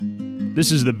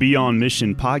This is the Beyond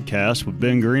Mission podcast with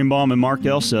Ben Greenbaum and Mark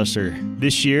Elsesser.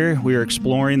 This year, we are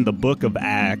exploring the book of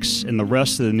Acts and the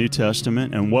rest of the New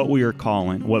Testament and what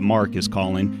Mark is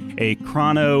calling, a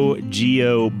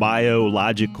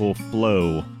chrono-geo-biological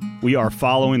flow. We are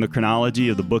following the chronology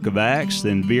of the book of Acts,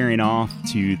 then veering off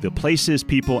to the places,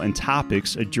 people, and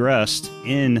topics addressed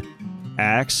in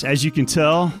Acts. As you can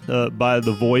tell by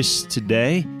the voice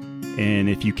today, and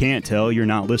if you can't tell, you're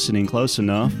not listening close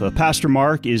enough. Pastor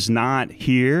Mark is not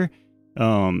here.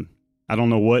 I don't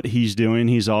know what he's doing.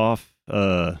 He's off.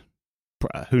 Who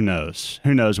knows?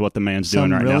 Who knows what the man's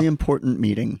doing right now? Some really important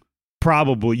meeting.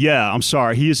 Probably, yeah. I'm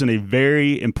sorry. He is in a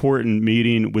very important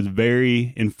meeting with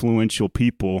very influential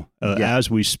people as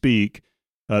we speak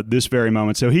this very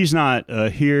moment. So he's not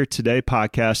here today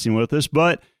podcasting with us,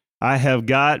 but I have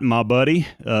got my buddy,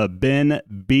 Ben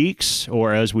Beeks,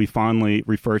 or as we fondly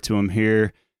refer to him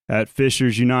here at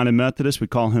Fishers United Methodist, we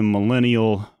call him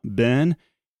Millennial Ben,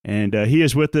 and he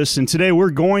is with us. And today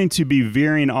we're going to be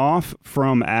veering off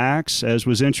from Acts, as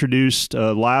was introduced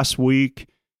last week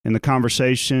in the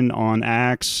conversation on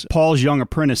Acts. Paul's young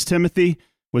apprentice, Timothy,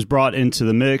 was brought into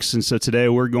the mix, and so today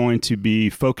we're going to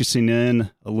be focusing in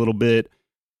a little bit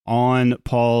on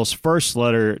Paul's first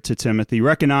letter to Timothy,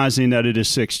 recognizing that it is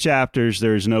 6 chapters.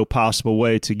 There is no possible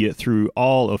way to get through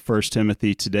all of 1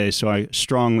 Timothy today, so I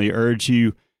strongly urge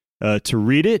you to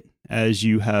read it as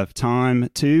you have time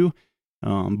to.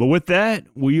 But with that,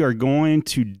 we are going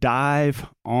to dive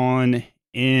on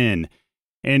in.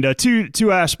 And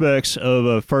two aspects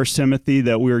of 1 Timothy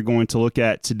that we are going to look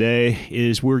at today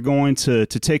is we're going to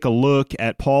take a look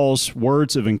at Paul's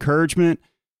words of encouragement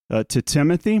to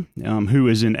Timothy, who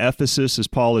is in Ephesus as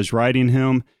Paul is writing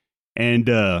him, and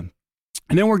then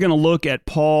we're going to look at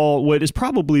Paul, what is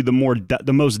probably the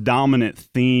most dominant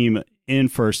theme in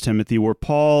 1 Timothy, where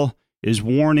Paul is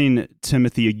warning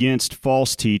Timothy against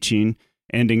false teaching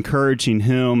and encouraging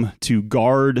him to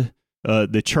guard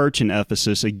the church in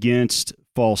Ephesus against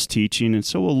false teaching. And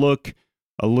so we'll look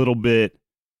a little bit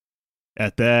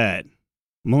at that.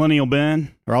 Millennial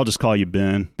Ben, or I'll just call you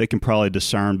Ben. They can probably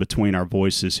discern between our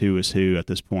voices who is who at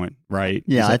this point, right?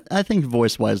 Yeah, I think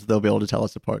voice-wise they'll be able to tell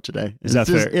us apart today. Is that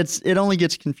fair? It only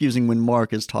gets confusing when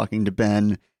Mark is talking to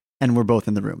Ben and we're both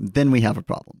in the room. Then we have a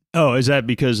problem. Oh, is that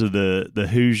because of the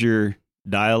Hoosier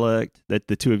dialect that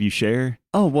the two of you share?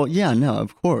 Oh, well, yeah, no,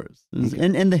 of course. Okay.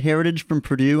 And the heritage from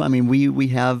Purdue, I mean, we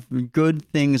have good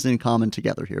things in common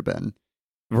together here, Ben.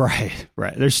 Right.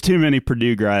 There's too many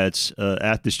Purdue grads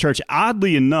at this church.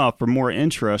 Oddly enough, or more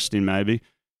interesting maybe,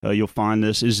 you'll find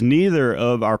this, is neither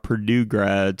of our Purdue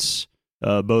grads,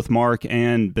 both Mark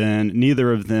and Ben,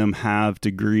 neither of them have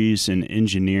degrees in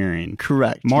engineering.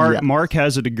 Correct. Mark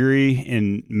has a degree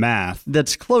in math.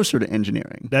 That's closer to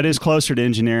engineering. That is closer to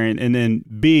engineering. And then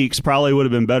Beeks probably would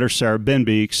have been better, sir. Ben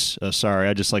Beeks, sorry,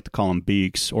 I just like to call him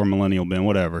Beeks or Millennial Ben,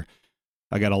 whatever.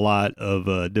 I got a lot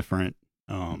of different,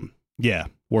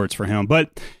 words for him,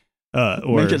 but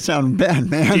make it sound bad,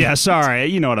 man. Yeah, sorry,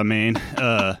 you know what I mean.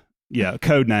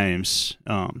 Code names.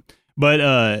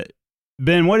 But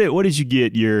Ben, what did you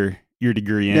get your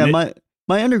degree in? Yeah,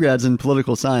 my undergrad's in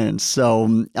political science,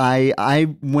 so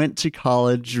I went to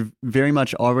college very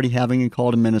much already having a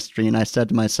call to ministry, and I said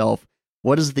to myself,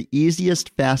 what is the easiest,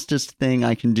 fastest thing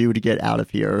I can do to get out of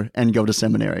here and go to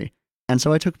seminary? And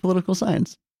so I took political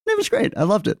science. It was great. I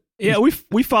loved it. Yeah,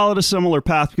 we followed a similar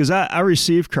path because I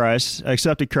received Christ, I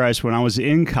accepted Christ when I was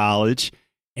in college,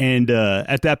 and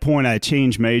at that point I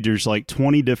changed majors like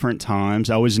 20 different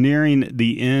times. I was nearing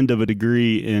the end of a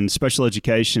degree in special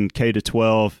education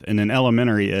K-12 and then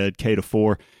elementary ed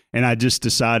K-4, and I just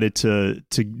decided to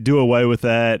do away with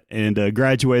that and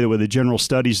graduated with a general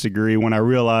studies degree when I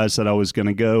realized that I was going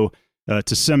to go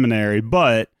to seminary,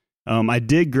 but I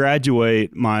did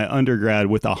graduate my undergrad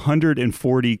with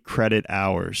 140 credit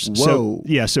hours. Whoa.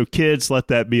 So kids, let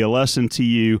that be a lesson to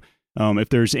you. If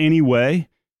there's any way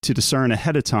to discern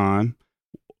ahead of time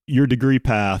your degree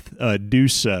path, do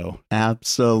so.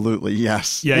 Absolutely,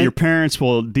 yes. Yeah, your parents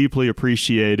will deeply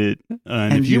appreciate it.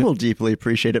 And you will deeply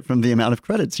appreciate it from the amount of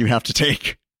credits you have to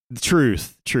take.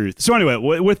 Truth. So anyway,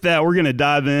 with that, we're going to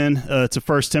dive in to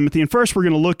 1 Timothy. And first, we're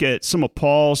going to look at some of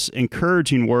Paul's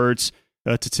encouraging words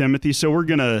to Timothy. So we're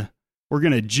gonna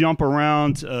jump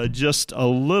around just a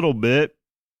little bit.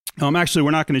 Actually, we're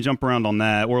not going to jump around on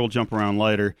that. We'll jump around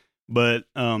later. But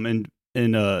in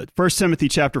 1 Timothy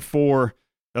chapter 4,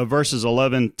 verses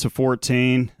 11 to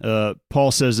 14,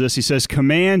 Paul says this. He says,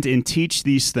 "Command and teach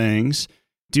these things.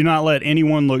 Do not let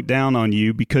anyone look down on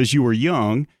you because you are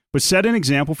young, but set an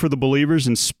example for the believers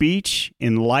in speech,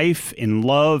 in life, in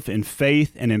love, in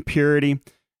faith, and in purity.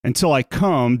 Until I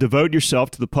come, devote yourself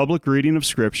to the public reading of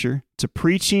Scripture, to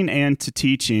preaching and to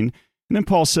teaching. And then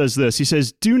Paul says this. He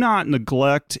says, do not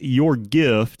neglect your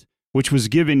gift, which was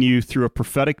given you through a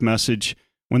prophetic message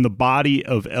when the body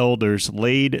of elders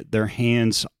laid their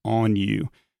hands on you.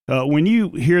 When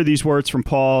you hear these words from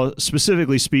Paul,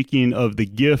 specifically speaking of the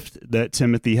gift that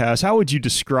Timothy has, how would you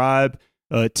describe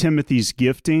Timothy's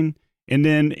gifting? And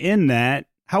then in that,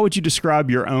 how would you describe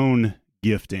your own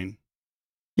gifting?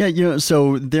 Yeah,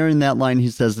 so there in that line, he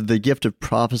says the gift of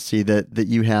prophecy that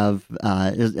you have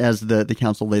as the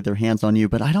council laid their hands on you.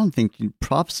 But I don't think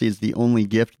prophecy is the only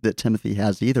gift that Timothy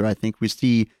has either. I think we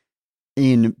see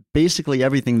in basically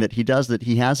everything that he does that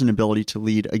he has an ability to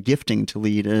lead, a gifting to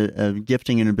lead, a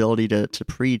gifting and ability to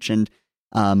preach, and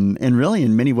really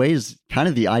in many ways kind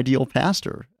of the ideal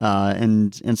pastor.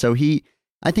 And so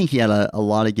I think he had a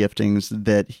lot of giftings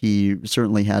that he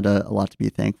certainly had a lot to be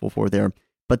thankful for there.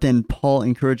 But then Paul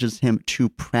encourages him to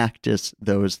practice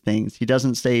those things. He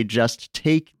doesn't say just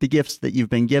take the gifts that you've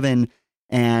been given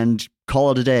and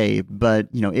call it a day, but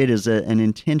it is an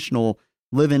intentional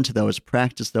live into those,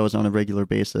 practice those on a regular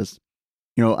basis.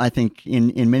 I think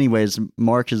in many ways,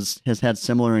 Mark has had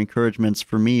similar encouragements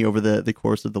for me over the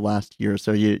course of the last year.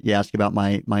 So you ask about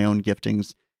my own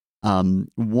giftings.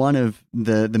 One of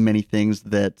the many things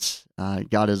that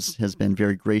God has been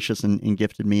very gracious and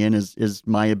gifted me in is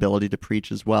my ability to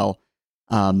preach as well.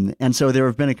 And so there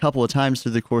have been a couple of times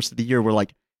through the course of the year where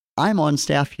I'm on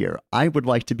staff here. I would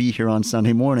like to be here on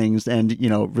Sunday mornings and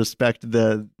respect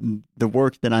the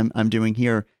work that I'm doing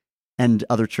here. And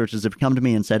other churches have come to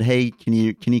me and said, "Hey, can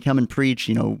you come and preach?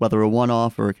 Whether a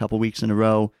one-off or a couple weeks in a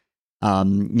row.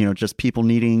 Just people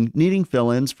needing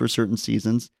fill-ins for certain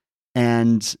seasons."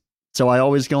 And so I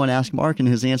always go and ask Mark, and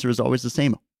his answer is always the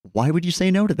same. Why would you say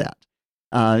no to that?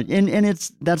 And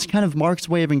that's kind of Mark's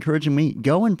way of encouraging me.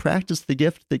 Go and practice the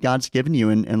gift that God's given you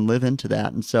and live into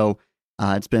that. And so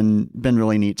it's been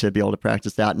really neat to be able to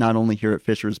practice that, not only here at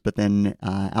Fisher's, but then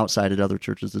outside at other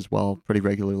churches as well, pretty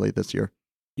regularly this year.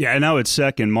 Yeah, and I would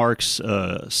second Mark's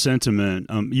sentiment.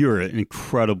 You're an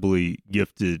incredibly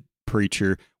gifted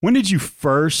preacher. When did you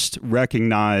first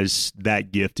recognize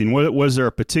that gifting? Was there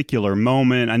a particular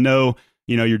moment? I know,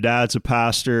 your dad's a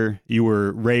pastor. You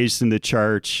were raised in the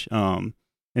church. And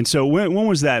so when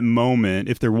was that moment,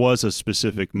 if there was a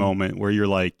specific moment, where you're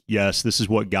like, yes, this is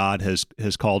what God has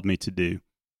called me to do?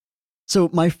 So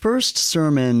my first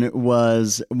sermon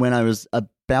was when I was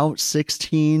about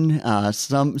 16,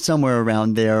 somewhere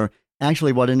around there.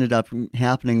 Actually, what ended up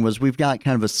happening was we've got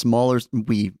kind of a smaller,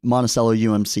 Monticello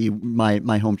UMC,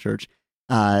 my home church.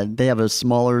 They have a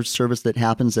smaller service that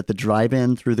happens at the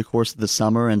drive-in through the course of the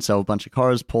summer. And so a bunch of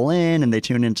cars pull in and they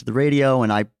tune into the radio.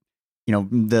 And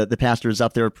the pastor is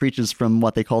up there, preaches from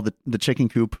what they call the chicken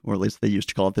coop, or at least they used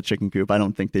to call it the chicken coop. I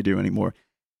don't think they do anymore.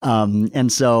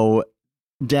 And so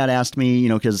Dad asked me,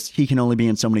 because he can only be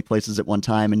in so many places at one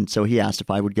time. And so he asked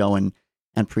if I would go and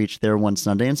preach there one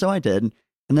Sunday. And so I did.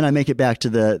 And then I make it back to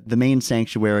the main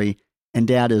sanctuary, and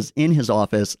Dad is in his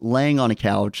office, laying on a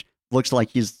couch, looks like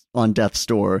he's on death's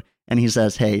door, and he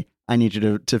says, "Hey, I need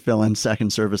you to fill in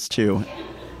second service too."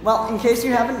 Well, in case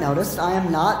you haven't noticed, I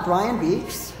am not Brian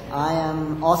Beeks. I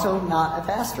am also not a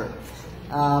pastor.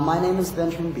 My name is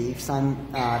Benjamin Beeks. I'm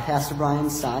Pastor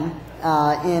Brian's son.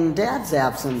 In Dad's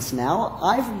absence now,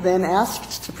 I've been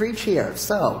asked to preach here,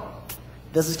 so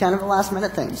this is kind of a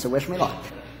last-minute thing, so wish me luck.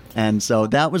 And so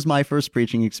that was my first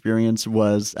preaching experience,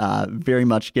 was very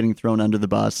much getting thrown under the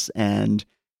bus and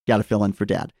got to fill in for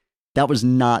Dad. That was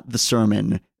not the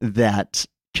sermon that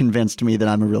convinced me that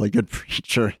I'm a really good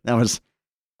preacher.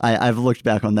 I've looked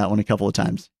back on that one a couple of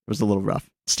times. It was a little rough.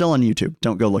 Still on YouTube.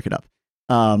 Don't go look it up.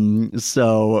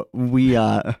 So we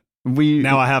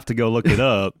now I have to go look it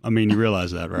up. I mean, you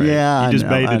realize that, right? Yeah, you just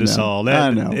baited us all. I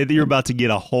know. You're about to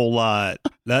get a whole lot.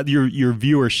 That your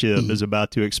viewership is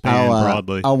about to expand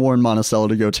broadly. I'll warn Monticello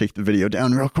to go take the video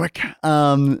down real quick.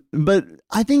 But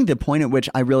I think the point at which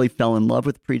I really fell in love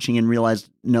with preaching and realized,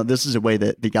 this is a way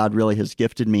that God really has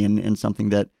gifted me and something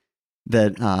that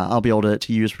I'll be able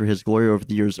to use for His glory over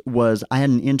the years, was I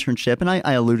had an internship, and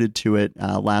I alluded to it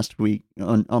last week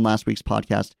on last week's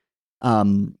podcast.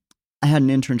 I had an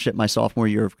internship my sophomore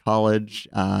year of college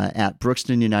at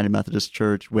Brookston United Methodist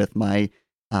Church with my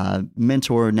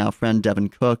mentor, now friend, Devin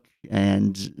Cook,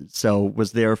 and so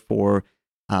was there for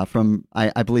from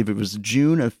I believe it was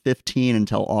June of 15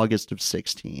 until August of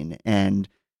 16, and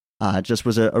just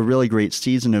was a really great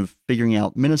season of figuring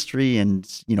out ministry and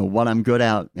what I'm good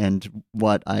at and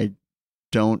what I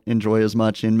don't enjoy as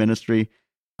much in ministry.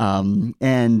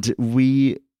 And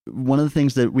one of the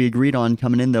things that we agreed on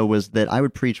coming in, though, was that I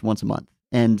would preach once a month.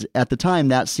 And at the time,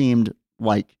 that seemed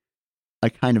like a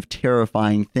kind of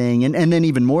terrifying thing. And then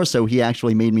even more so, he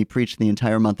actually made me preach the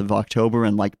entire month of October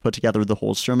and like put together the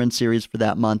whole sermon series for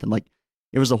that month. And like,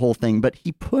 it was a whole thing, but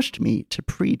he pushed me to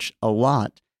preach a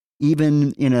lot,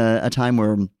 even in a time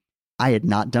where I had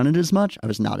not done it as much. I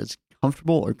was not as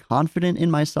comfortable or confident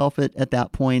in myself at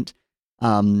that point.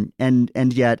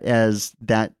 And yet as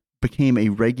that became a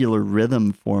regular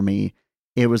rhythm for me,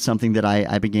 it was something that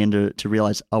I began to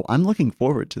realize, oh, I'm looking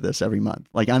forward to this every month.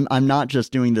 Like I'm not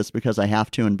just doing this because I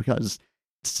have to and because,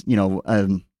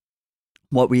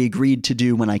 what we agreed to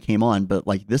do when I came on, but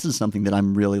like this is something that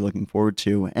I'm really looking forward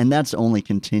to. And that's only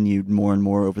continued more and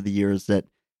more over the years that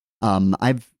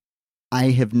I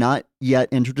have not yet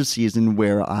entered a season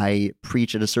where I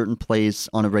preach at a certain place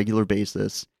on a regular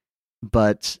basis,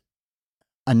 but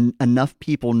enough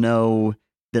people know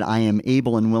that I am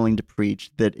able and willing to preach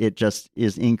that it just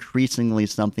is increasingly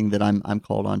something that I'm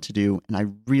called on to do. And I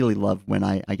really love when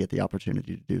I get the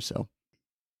opportunity to do so.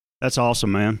 That's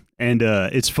awesome, man. And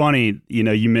it's funny,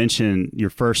 you mentioned your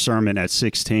first sermon at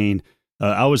 16.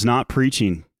 I was not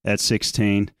preaching at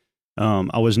 16.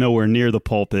 I was nowhere near the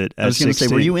pulpit at 16. I was going to say,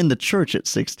 were you in the church at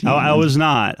 16? I was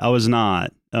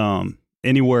not.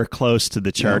 Anywhere close to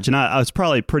the church. Yeah. And I was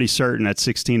probably pretty certain at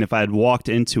 16 if I had walked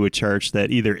into a church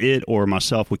that either it or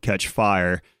myself would catch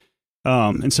fire.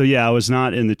 And so, I was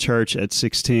not in the church at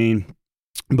 16.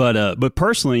 But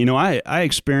personally, I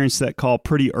experienced that call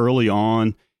pretty early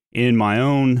on in my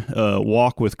own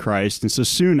walk with Christ. And so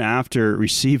soon after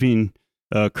receiving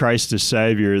Christ as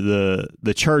Savior,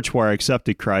 the church where I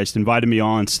accepted Christ invited me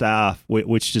on staff,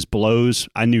 which just blows.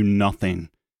 I knew nothing.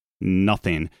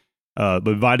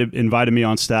 But invited me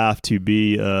on staff to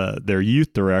be their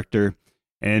youth director.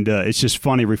 And it's just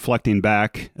funny reflecting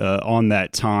back on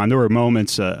that time. There were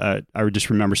moments I just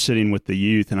remember sitting with the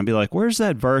youth and I'd be like, where's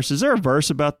that verse? Is there a verse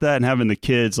about that? And having the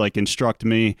kids like instruct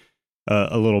me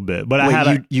a little bit.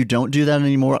 But you don't do that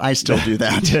anymore? I still do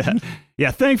that. Yeah.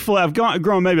 Thankfully, I've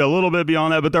grown maybe a little bit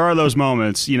beyond that, but there are those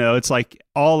moments, it's like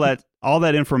all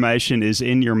that information is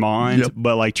in your mind, yep.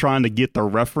 But like trying to get the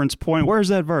reference point. Where's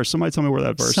that verse? Somebody tell me where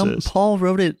that verse is. Paul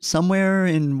wrote it somewhere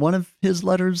in one of his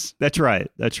letters. That's right.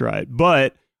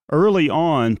 But early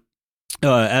on,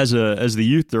 as the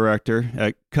youth director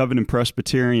at Covenant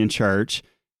Presbyterian Church,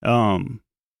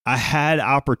 I had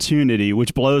opportunity,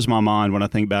 which blows my mind when I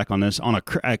think back on this,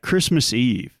 at Christmas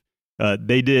Eve.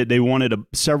 They wanted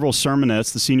several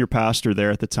sermonettes. The senior pastor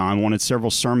there at the time wanted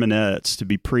several sermonettes to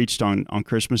be preached on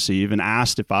Christmas Eve and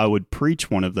asked if I would preach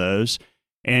one of those.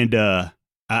 And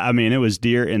it was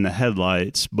deer in the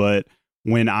headlights. But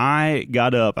when I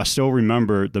got up, I still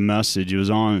remember the message. It was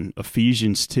on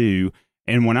Ephesians 2.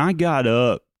 And when I got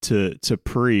up to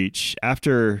preach,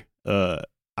 after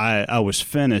I was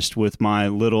finished with my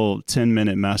little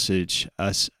 10-minute message,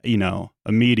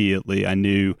 immediately I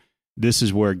knew this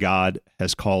is where God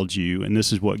has called you, and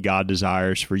this is what God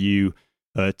desires for you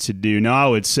to do. Now, I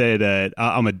would say that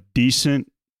I'm a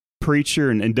decent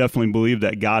preacher and definitely believe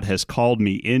that God has called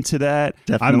me into that.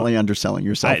 Definitely underselling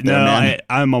yourself man.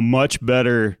 I'm a much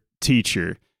better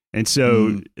teacher. And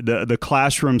so the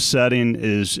classroom setting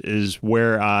is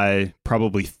where I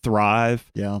probably thrive,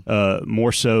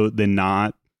 more so than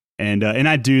not. And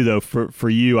I do, though, for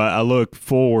you, I look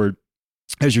forward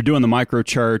as you're doing the micro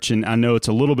church, and I know it's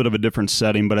a little bit of a different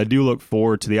setting, but I do look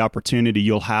forward to the opportunity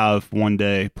you'll have one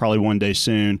day, probably one day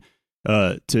soon,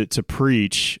 to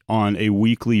preach on a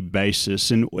weekly basis.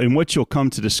 And what you'll come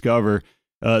to discover,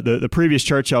 the previous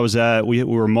church I was at, we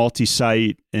were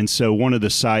multi-site, and so one of the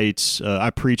sites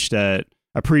I preached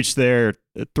there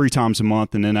 3 times a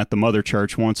month, and then at the mother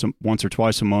church once or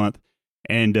twice a month.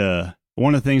 And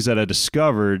one of the things that I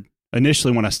discovered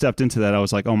initially when I stepped into that, I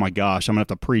was like, oh my gosh, I'm gonna have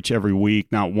to preach every week,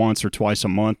 not once or twice a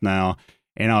month now.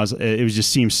 And it just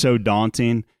seemed so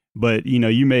daunting. But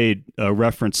you made a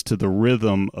reference to the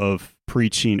rhythm of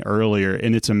preaching earlier,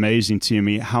 and it's amazing to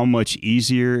me how much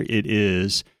easier it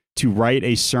is to write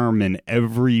a sermon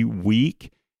every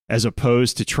week as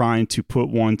opposed to trying to put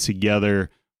one together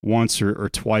once or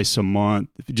twice a month,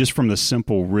 just from the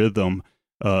simple rhythm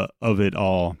of it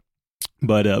all.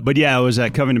 But yeah, I was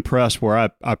at Covenant Press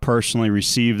where I personally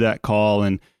received that call,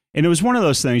 and it was one of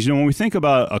those things. When we think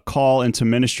about a call into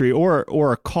ministry or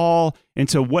a call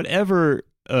into whatever,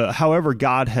 however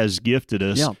God has gifted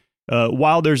us,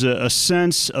 while there's a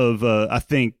sense of I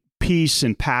think peace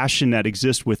and passion that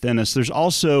exists within us, there's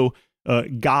also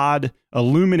God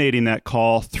illuminating that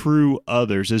call through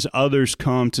others as others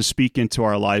come to speak into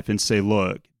our life and say,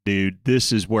 "Look, dude,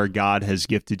 this is where God has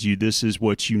gifted you. This is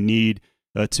what you need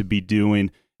to be doing."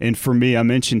 And for me, I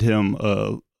mentioned him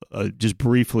just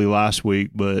briefly last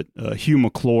week, but Hugh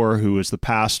McClure, who was the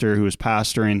pastor who was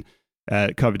pastoring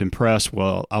at Covington Press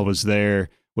while I was there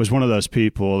was one of those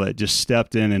people that just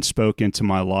stepped in and spoke into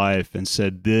my life and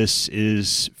said, this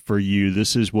is for you.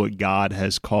 This is what God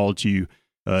has called you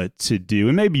to do.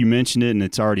 And maybe you mentioned it and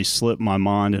it's already slipped my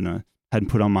mind and I hadn't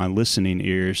put on my listening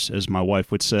ears, as my wife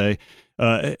would say.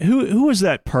 Who was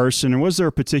that person, or was there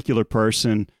a particular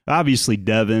person? Obviously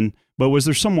Devin, but was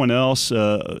there someone else,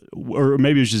 or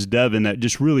maybe it was just Devin, that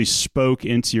just really spoke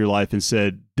into your life and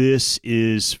said, this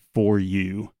is for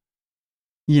you?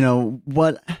 You know,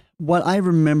 what I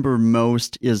remember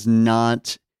most is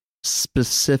not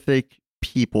specific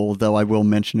people, though I will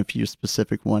mention a few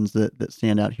specific ones that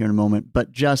stand out here in a moment,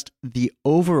 but just the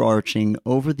overarching,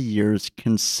 over the years,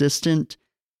 consistent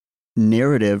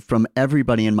narrative from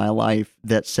everybody in my life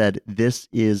that said, this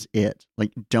is it.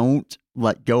 Like, don't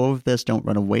let go of this. Don't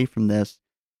run away from this.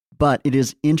 But it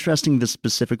is interesting, the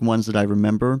specific ones that I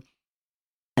remember.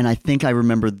 And I think I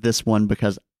remember this one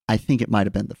because I think it might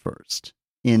have been the first,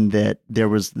 in that there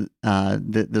was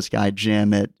this guy,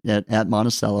 Jim, at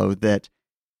Monticello that,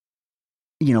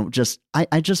 you know,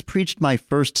 I just preached my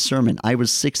first sermon. I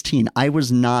was 16. I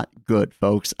was not good,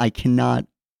 folks. I cannot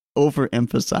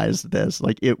overemphasize this.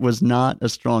 Like, it was not a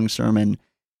strong sermon.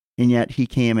 And yet he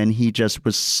came and he just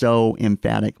was so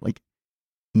emphatic. Like,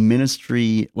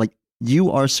 ministry, like,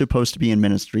 you are supposed to be in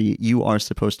ministry. You are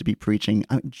supposed to be preaching.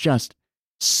 Just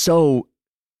so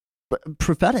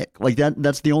prophetic. Like,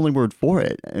 that's the only word for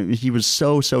it. He was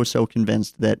so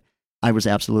convinced that I was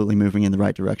absolutely moving in the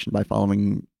right direction by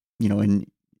following, you know,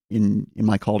 in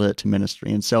my call to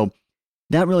ministry. And so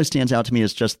that really stands out to me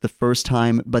as just the first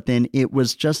time, but then it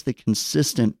was just the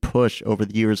consistent push over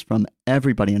the years from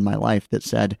everybody in my life that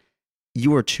said,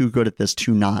 you are too good at this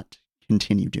to not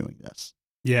continue doing this.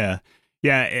 Yeah.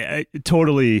 Yeah,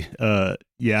 totally.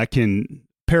 I can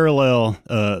parallel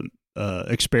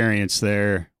experience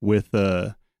there with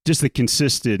just the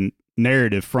consistent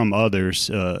narrative from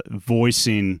others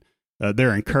voicing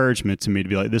their encouragement to me to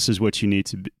be like, this is what you need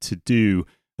to do.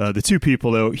 The two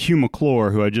people, though, Hugh McClure,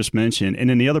 who I just mentioned,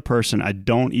 and then the other person, I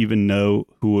don't even know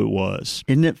who it was.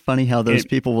 Isn't it funny how those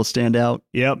people will stand out?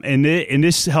 Yep, and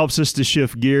this helps us to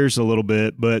shift gears a little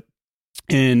bit, but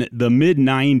in the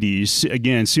mid-'90s,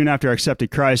 again, soon after I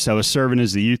accepted Christ, I was serving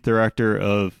as the youth director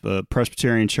of a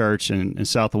Presbyterian church in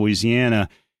South Louisiana,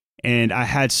 and I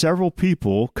had several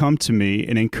people come to me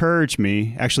and encourage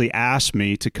me, actually ask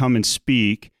me to come and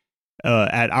speak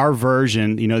at our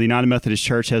version. You know, the United Methodist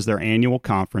Church has their annual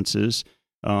conferences.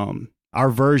 Our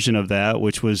version of that,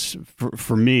 which was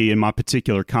for me in my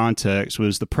particular context,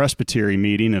 was the Presbytery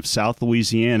meeting of South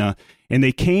Louisiana. And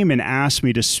they came and asked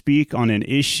me to speak on an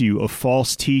issue of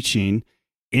false teaching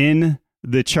in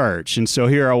the church. And so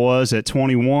here I was at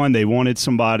 21, they wanted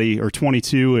somebody, or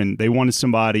 22, and they wanted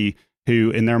somebody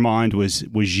who in their mind was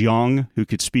young, who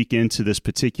could speak into this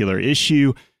particular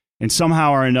issue. And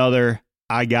somehow or another,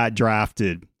 I got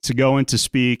drafted to go in to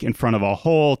speak in front of a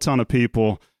whole ton of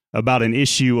people about an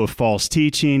issue of false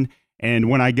teaching. And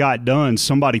when I got done,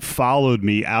 somebody followed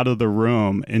me out of the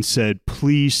room and said,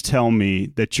 please tell me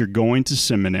that you're going to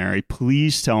seminary.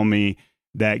 Please tell me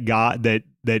that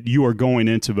that you are going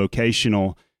into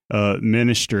vocational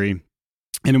ministry.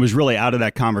 And it was really out of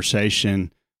that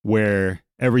conversation where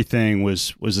everything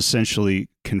was essentially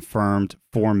confirmed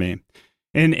for me.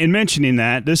 And in mentioning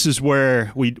that, this is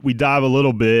where we dive a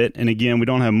little bit. And again, we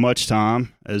don't have much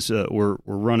time, as we're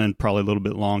running probably a little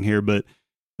bit long here, but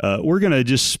we're going to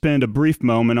just spend a brief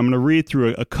moment. I'm going to read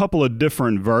through a couple of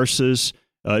different verses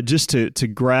just to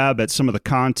grab at some of the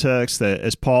context that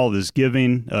as Paul is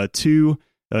giving to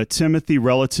Timothy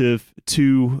relative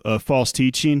to false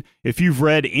teaching. If you've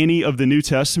read any of the New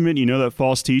Testament, you know that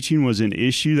false teaching was an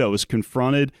issue that was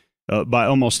confronted by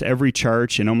almost every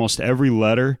church and almost every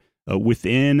letter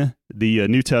within the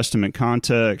New Testament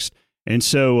context. And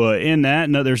so in that,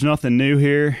 no, there's nothing new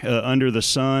here under the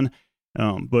sun.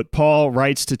 But Paul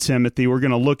writes to Timothy. We're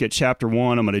going to look at chapter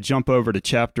 1. I'm going to jump over to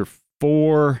chapter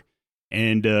 4.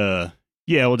 And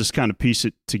we'll just kind of piece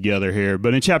it together here.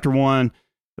 But in chapter 1,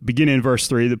 beginning in verse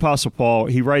 3, the Apostle Paul,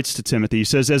 he writes to Timothy. He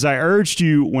says, as I urged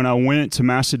you when I went to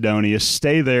Macedonia,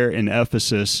 stay there in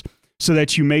Ephesus, so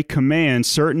that you may command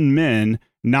certain men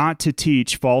not to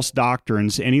teach false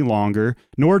doctrines any longer,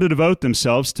 nor to devote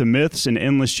themselves to myths and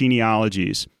endless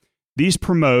genealogies. These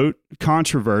promote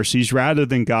controversies rather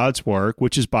than God's work,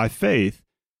 which is by faith.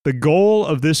 The goal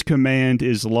of this command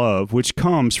is love, which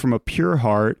comes from a pure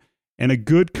heart and a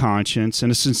good conscience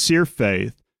and a sincere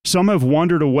faith. Some have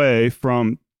wandered away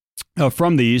from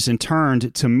these and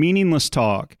turned to meaningless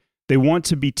talk. They want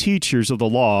to be teachers of the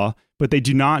law, but they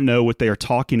do not know what they are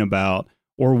talking about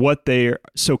or what they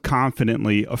so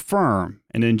confidently affirm.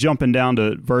 And then jumping down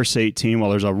to verse 18, well,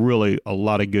 there's a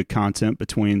lot of good content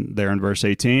between there and verse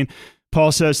 18.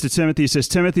 Paul says to Timothy, he says,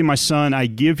 Timothy, my son, I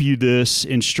give you this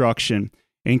instruction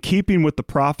in keeping with the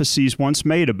prophecies once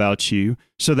made about you,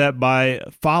 so that by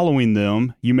following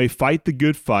them, you may fight the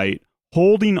good fight,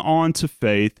 holding on to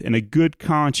faith and a good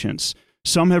conscience.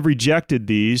 Some have rejected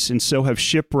these and so have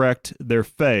shipwrecked their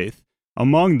faith.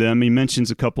 Among them, he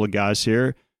mentions a couple of guys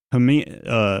here,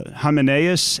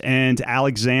 Hymenaeus and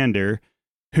Alexander,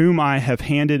 whom I have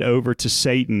handed over to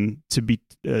Satan to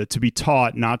be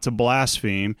taught not to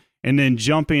blaspheme. And then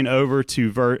jumping over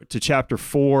to chapter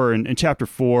 4, and in chapter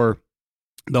 4,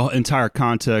 the entire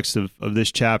context of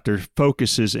this chapter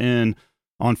focuses in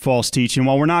on false teaching.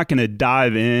 While we're not going to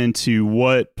dive into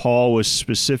what Paul was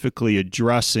specifically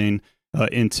addressing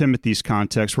in Timothy's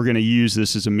context, we're going to use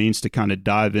this as a means to kind of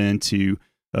dive into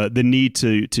the need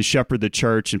to shepherd the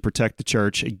church and protect the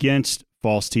church against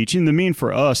false teaching, the mean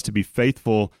for us to be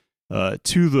faithful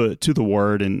to the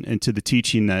word and to the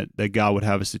teaching that God would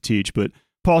have us to teach. But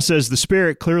Paul says, the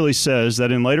Spirit clearly says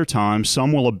that in later times,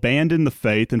 some will abandon the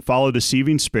faith and follow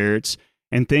deceiving spirits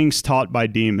and things taught by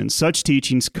demons. Such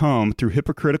teachings come through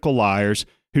hypocritical liars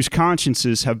whose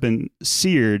consciences have been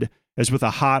seared as with a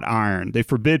hot iron. They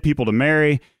forbid people to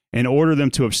marry and order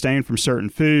them to abstain from certain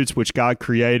foods which God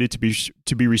created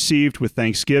to be received with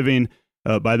thanksgiving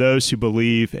by those who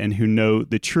believe and who know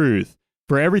the truth.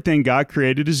 For everything God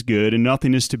created is good, and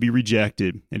nothing is to be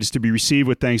rejected. It is to be received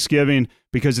with thanksgiving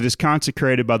because it is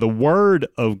consecrated by the word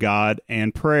of God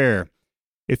and prayer.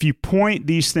 If you point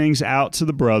these things out to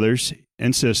the brothers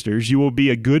and sisters, you will be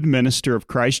a good minister of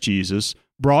Christ Jesus,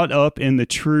 brought up in the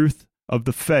truth of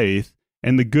the faith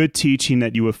and the good teaching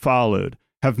that you have followed.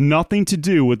 Have nothing to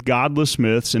do with godless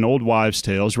myths and old wives'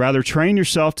 tales. Rather, train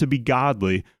yourself to be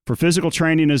godly. For physical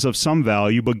training is of some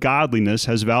value, but godliness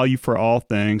has value for all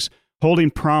things,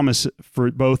 holding promise for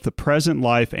both the present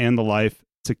life and the life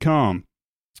to come.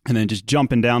 And then just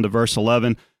jumping down to verse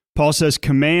 11, Paul says,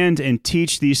 command and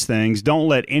teach these things. Don't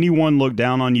let anyone look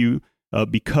down on you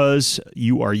because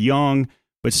you are young,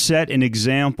 but set an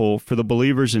example for the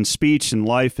believers in speech and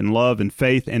life and love and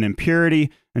faith and in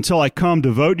purity. Until I come,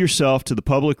 devote yourself to the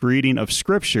public reading of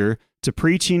Scripture, to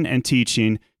preaching and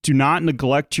teaching. Do not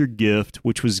neglect your gift,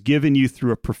 which was given you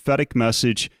through a prophetic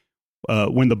message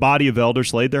when the body of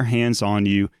elders laid their hands on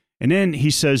you. And then he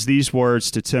says these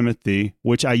words to Timothy,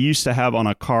 which I used to have on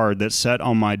a card that sat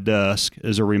on my desk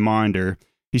as a reminder.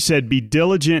 He said, be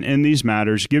diligent in these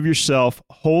matters, give yourself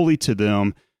wholly to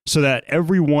them, so that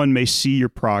everyone may see your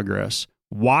progress.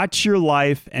 Watch your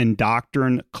life and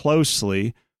doctrine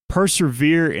closely,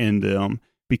 persevere in them,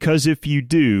 because if you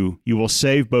do, you will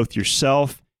save both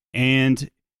yourself and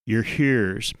your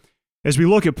hearers. As we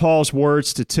look at Paul's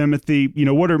words to Timothy,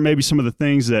 what are maybe some of the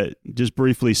things that just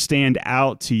briefly stand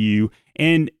out to you?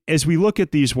 And as we look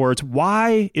at these words,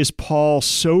 why is Paul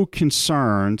so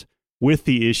concerned with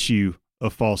the issue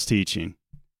of false teaching?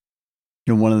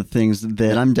 One of the things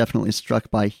that I'm definitely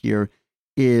struck by here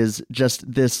is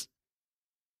just this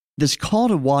call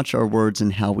to watch our words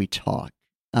and how we talk.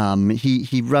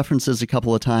 He references a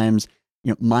couple of times,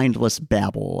 mindless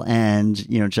babble and,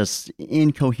 just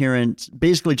incoherent,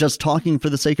 basically just talking for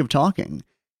the sake of talking.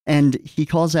 And he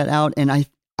calls that out. And I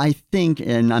think,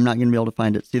 and I'm not going to be able to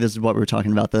find it. See, this is what we were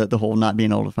talking about, the whole not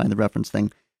being able to find the reference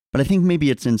thing. But I think maybe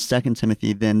it's in 2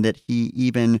 Timothy then that he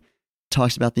even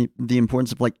talks about the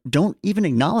importance of don't even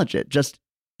acknowledge it. Just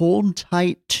hold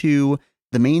tight to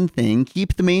the main thing.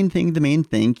 Keep the main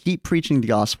thing. Keep preaching the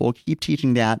gospel. Keep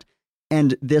teaching that.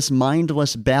 And this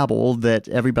mindless babble that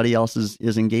everybody else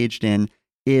is engaged in,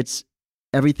 it's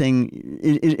everything.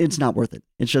 It's not worth it.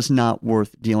 It's just not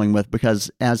worth dealing with,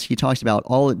 because as he talks about,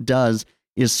 all it does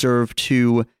is serve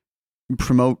to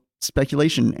promote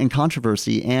speculation and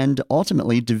controversy and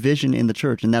ultimately division in the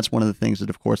church. And that's one of the things that,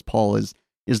 of course, Paul is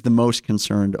the most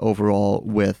concerned overall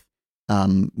with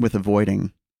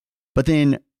avoiding. But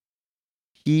then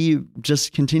he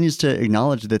just continues to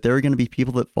acknowledge that there are going to be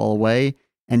people that fall away.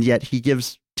 And yet he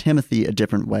gives Timothy a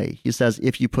different way. He says,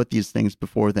 if you put these things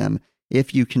before them,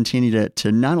 if you continue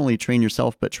to not only train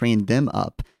yourself, but train them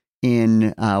up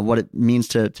in what it means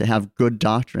to have good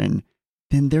doctrine,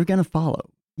 then they're going to follow.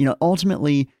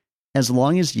 Ultimately, as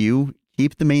long as you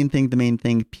keep the main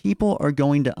thing, people are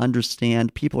going to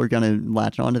understand, people are going to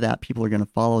latch onto that, people are going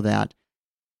to follow that.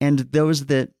 And those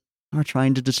that are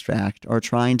trying to distract, are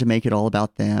trying to make it all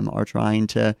about them, are trying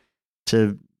to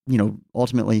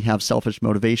ultimately have selfish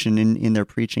motivation in their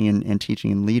preaching and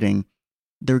teaching and leading,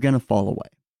 they're going to fall away.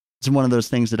 It's one of those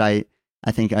things that I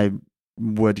think I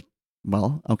would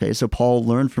well, okay, so Paul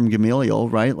learned from Gamaliel,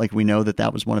 right? Like we know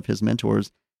that was one of his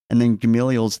mentors. And then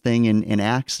Gamaliel's thing in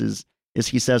Acts is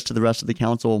he says to the rest of the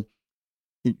council,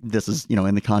 this is,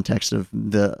 in the context of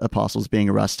the apostles being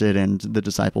arrested and the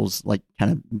disciples like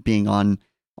kind of being on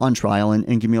trial.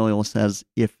 And Gamaliel says,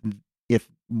 if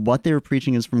what they're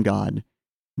preaching is from God,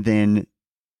 then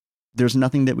there's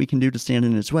nothing that we can do to stand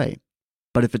in its way.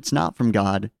 But if it's not from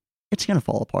God, it's going to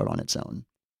fall apart on its own.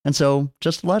 And so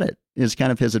just let it is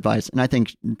kind of his advice. And I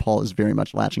think Paul is very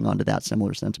much latching on to that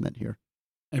similar sentiment here.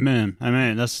 Amen.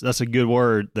 That's a good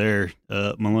word there,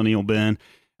 Millennial Ben.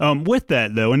 With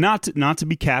that though, and not to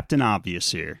be Captain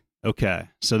Obvious here. Okay,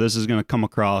 so this is going to come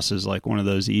across as like one of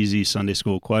those easy Sunday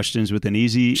school questions with an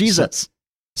easy Jesus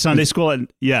Sunday school.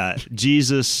 Yeah,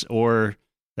 Jesus, or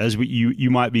as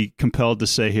you might be compelled to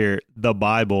say here, the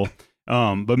Bible.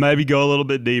 But maybe go a little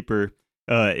bit deeper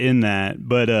in that.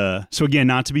 But so again,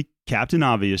 not to be Captain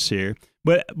Obvious here,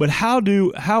 but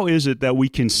how is it that we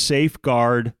can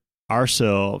safeguard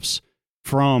ourselves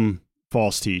from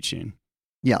false teaching?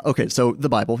 Yeah. Okay. So the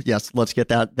Bible, yes, let's get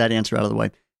that answer out of the way.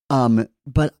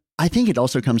 But I think it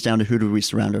also comes down to who do we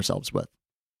surround ourselves with.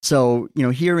 So,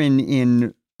 here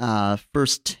in 1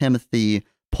 Timothy,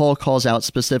 Paul calls out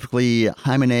specifically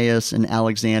Hymenaeus and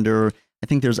Alexander. I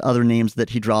think there's other names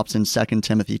that he drops in 2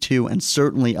 Timothy 2, and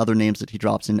certainly other names that he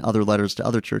drops in other letters to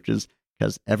other churches,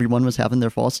 because everyone was having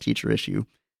their false teacher issue.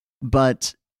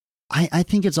 But I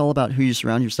think it's all about who you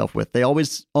surround yourself with. They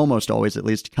almost always at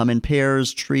least, come in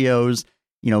pairs, trios,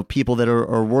 people that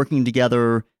are working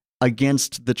together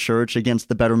against the church, against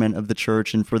the betterment of the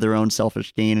church, and for their own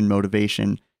selfish gain and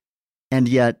motivation. And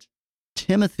yet,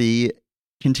 Timothy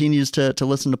continues to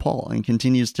listen to Paul and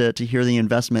continues to hear the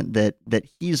investment that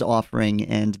he's offering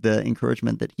and the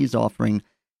encouragement that he's offering,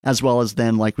 as well as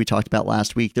then, like we talked about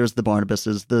last week, there's the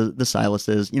Barnabases, the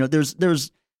Silases.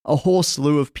 There's a whole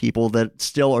slew of people that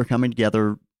still are coming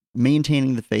together,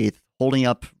 maintaining the faith, holding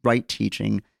up right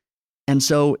teaching. And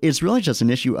so it's really just an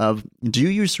issue of, do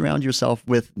you surround yourself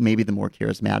with maybe the more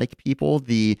charismatic people,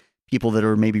 the people that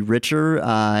are maybe richer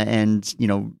and,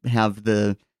 have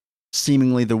the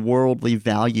seemingly the worldly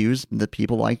values, the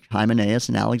people like Hymenaeus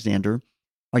and Alexander?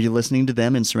 Are you listening to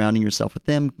them and surrounding yourself with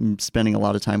them, spending a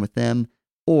lot of time with them?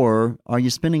 Or are you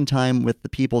spending time with the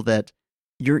people that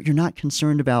you're not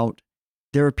concerned about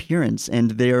their appearance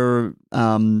and their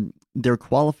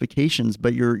qualifications,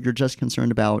 but you're just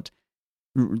concerned about,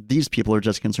 these people are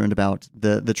just concerned about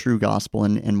the true gospel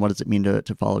and what does it mean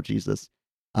to follow Jesus.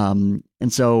 And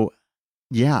so,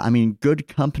 yeah, good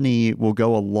company will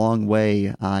go a long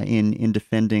way in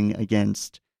defending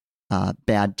against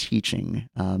bad teaching.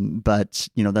 But,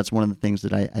 that's one of the things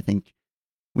that I think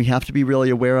we have to be really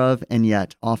aware of, and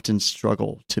yet often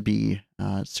struggle to be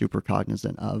super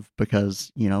cognizant of,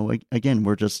 because, again,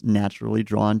 we're just naturally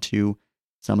drawn to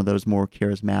some of those more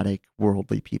charismatic,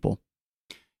 worldly people.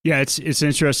 Yeah, it's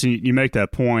interesting you make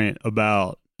that point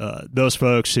about those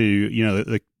folks who,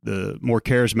 the more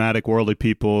charismatic, worldly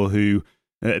people who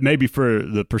maybe for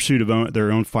the pursuit of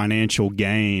their own financial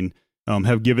gain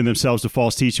have given themselves to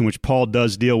false teaching, which Paul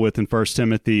does deal with in 1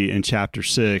 Timothy in chapter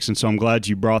 6. And so I'm glad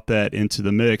you brought that into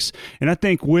the mix. And I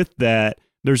think with that,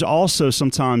 there's also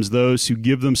sometimes those who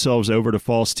give themselves over to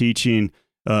false teaching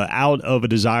out of a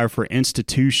desire for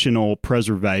institutional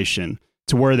preservation,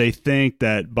 to where they think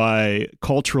that by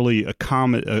cultural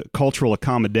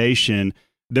accommodation,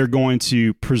 they're going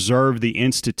to preserve the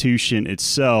institution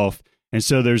itself. And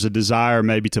so there's a desire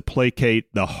maybe to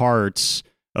placate the hearts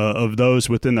of those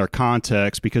within their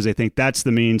context, because they think that's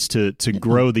the means to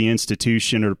grow the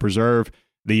institution or to preserve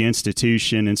the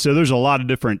institution. And so there's a lot of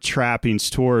different trappings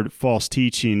toward false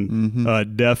teaching,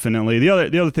 definitely. The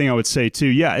other thing I would say too,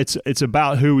 yeah, it's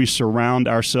about who we surround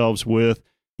ourselves with.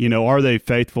 Are they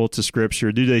faithful to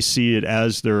Scripture? Do they see it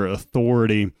as their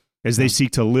authority as they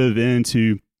seek to live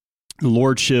into the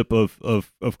lordship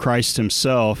of Christ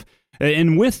himself?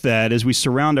 And with that, as we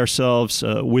surround ourselves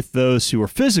with those who are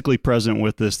physically present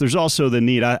with us, there's also the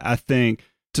need, I think,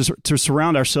 to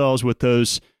surround ourselves with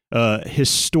those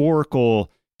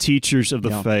historical teachers of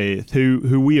the faith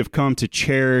who we have come to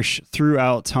cherish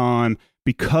throughout time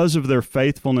because of their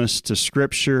faithfulness to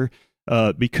Scripture,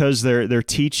 because their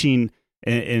teaching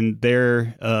and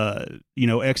their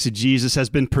exegesis has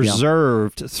been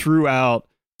preserved throughout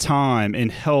time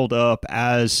and held up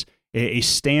as a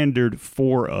standard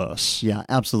for us. Yeah,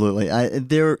 absolutely.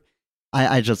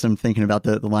 I just am thinking about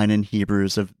the line in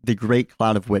Hebrews of the great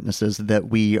cloud of witnesses that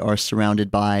we are surrounded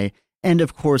by. And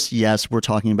of course, yes, we're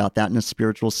talking about that in a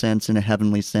spiritual sense, in a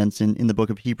heavenly sense in the book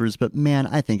of Hebrews. But man,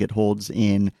 I think it holds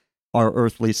in our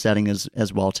earthly setting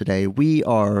as well today. We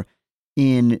are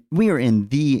we are in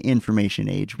the information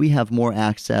age. We have more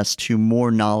access to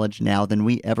more knowledge now than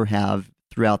we ever have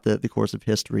throughout the course of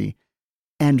history.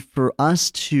 And for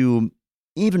us to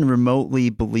even remotely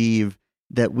believe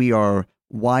that we are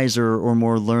wiser or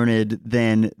more learned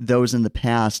than those in the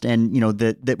past, and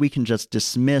that we can just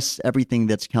dismiss everything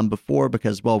that's come before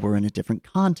because, well, we're in a different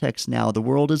context now, the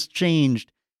world has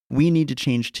changed, we need to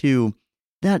change too,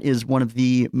 that is one of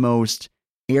the most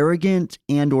arrogant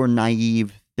and or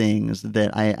naive things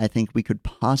that I think we could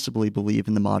possibly believe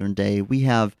in the modern day. We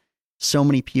have so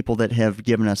many people that have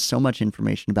given us so much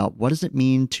information about what does it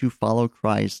mean to follow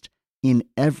Christ in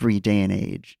every day and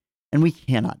age, and we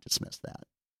cannot dismiss that.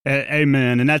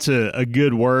 Amen. And that's a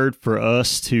good word for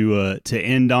us to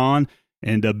end on.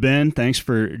 And Ben, thanks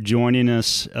for joining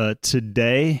us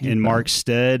today in Mark's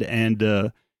stead. And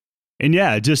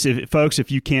yeah, just folks, if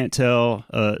you can't tell,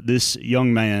 this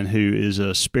young man who is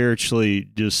spiritually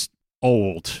just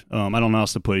old, I don't know how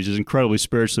else to put it, he's just incredibly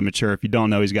spiritually mature. If you don't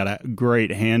know, he's got a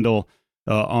great handle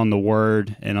on the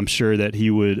word, and I'm sure that he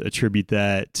would attribute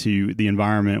that to the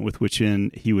environment with which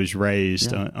he was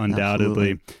raised,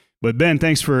 undoubtedly. Absolutely. But Ben,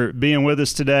 thanks for being with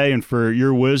us today and for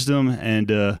your wisdom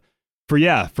and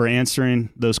for answering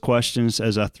those questions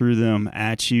as I threw them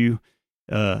at you.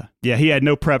 He had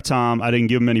no prep time. I didn't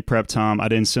give him any prep time. I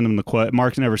didn't send him the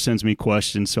Mark never sends me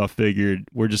questions, so I figured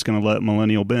we're just going to let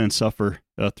Millennial Ben suffer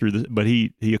through this. But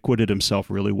he acquitted himself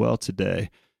really well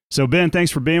today. So Ben, thanks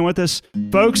for being with us.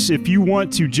 Folks, if you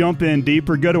want to jump in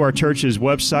deeper, go to our church's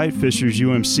website,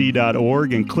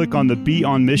 fishersumc.org, and click on the Be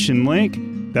On Mission link.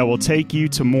 That will take you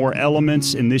to more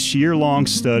elements in this year-long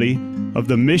study of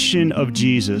the mission of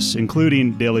Jesus,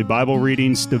 including daily Bible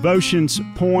readings, devotions,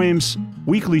 poems,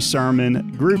 weekly sermon,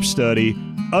 group study,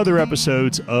 other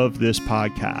episodes of this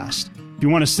podcast. If you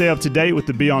want to stay up to date with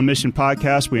the Be On Mission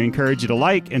podcast, we encourage you to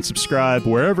like and subscribe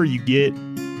wherever you get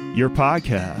your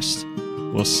podcast.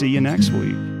 We'll see you next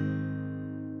week.